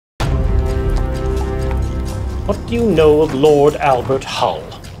What do you know of Lord Albert Hull?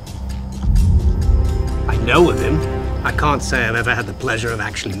 I know of him. I can't say I've ever had the pleasure of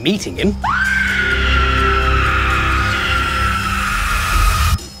actually meeting him.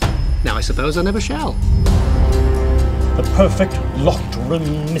 Now, I suppose I never shall. The perfect locked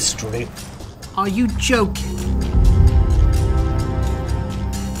room mystery. Are you joking?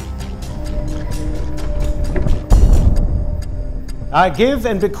 I give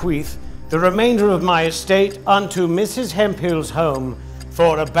and bequeath the remainder of my estate unto Mrs. Hemphill's home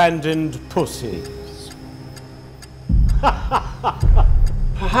for abandoned pussies.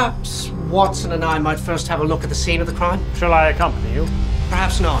 Perhaps Watson and I might first have a look at the scene of the crime? Shall I accompany you?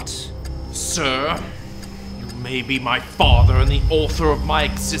 Perhaps not. Sir, you may be my father and the author of my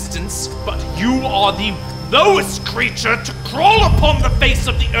existence, but you are the lowest creature to crawl upon the face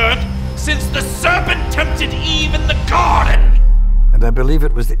of the earth since the serpent tempted Eve in the garden! And I believe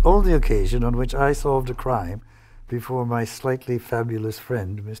it was the only occasion on which I solved a crime before my slightly fabulous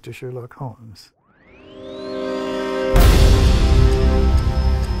friend, Mr. Sherlock Holmes.